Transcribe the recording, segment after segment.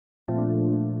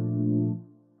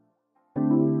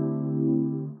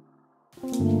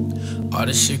All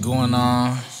this shit going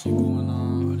on, I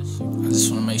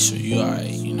just wanna make sure you alright,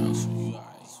 you know.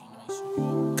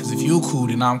 Cause if you cool,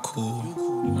 then I'm cool.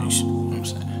 You know what I'm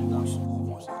saying?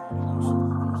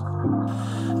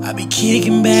 I be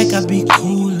kicking back, I be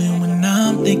coolin' when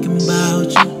I'm thinking about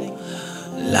you.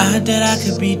 A lot that I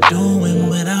could be doing,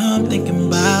 but I'm thinking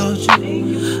about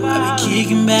you. I be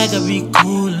kicking back, I be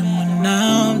coolin' when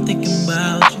I'm thinking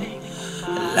about you. A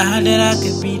lot that I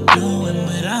could be doing,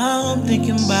 but I'm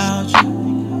thinking about you.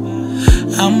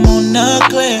 I'm on the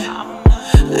clear,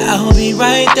 I'll be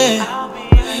right there.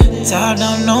 Top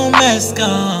down, no mask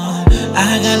on,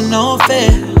 I got no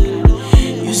fear.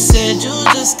 You said you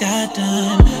just got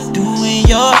done doing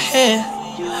your hair.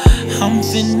 I'm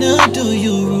finna do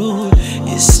you rude,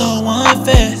 it's so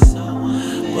unfair.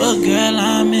 But girl,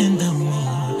 I'm in the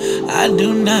mood, I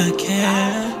do not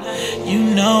care. You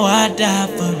know I die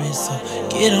for it, so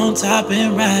get on top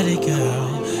and ride it, girl.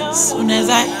 Soon as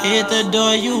I hit the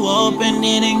door, you open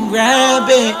it and grab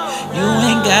it. You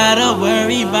ain't gotta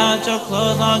worry about your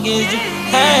clothes, long as you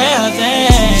have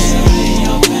them.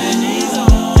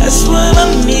 That's what I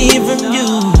need from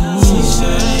you.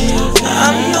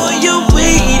 I know you're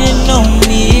waiting on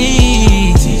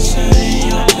me.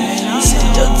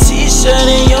 Your t-shirt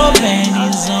and your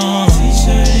panties on.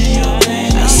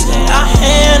 I said I'll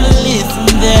handle it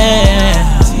from there.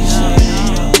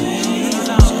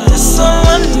 That's all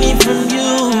I need from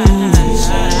you.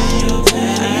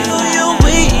 I know you're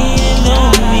waiting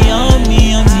on me, on me.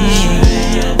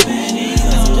 Your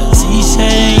t-shirt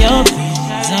and your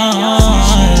panties on.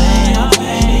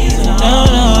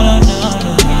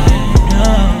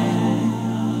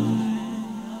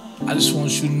 I just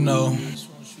want you to know,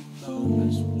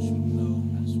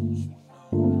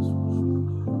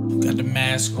 got the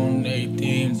mask on and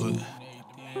everything, but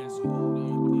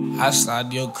I slide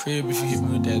to your crib if you hit me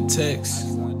with that text.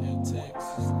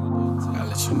 I'll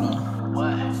let you know.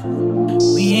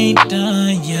 We ain't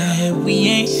done yet, we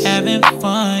ain't having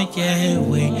fun yet.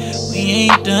 We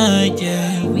ain't done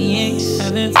yet, we ain't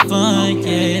having fun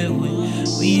yet.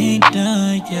 We ain't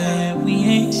done yet, we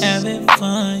ain't having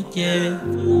fun yet.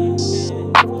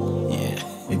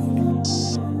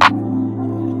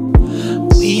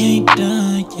 We ain't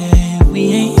done yet, we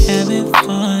ain't having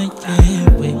fun yet.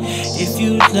 If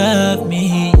you love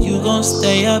me, you gon'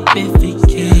 stay up if it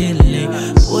get late.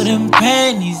 Put them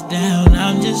panties down,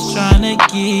 I'm just tryna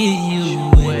get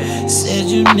you wet. Said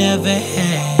you never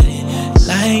had it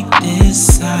like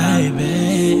this, I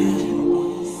bet.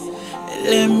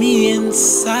 Let me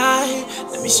inside,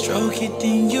 let me stroke it,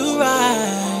 then you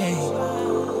right.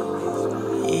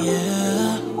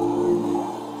 Yeah.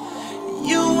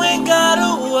 You ain't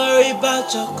gotta worry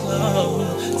about your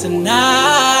clothes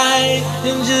tonight,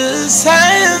 and just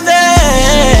have that.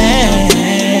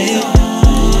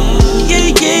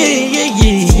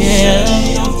 Yeah.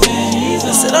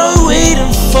 I said, are you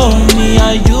waiting for me?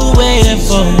 Are you waiting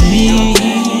for me?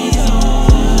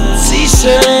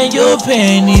 T-shirt and your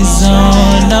panties on.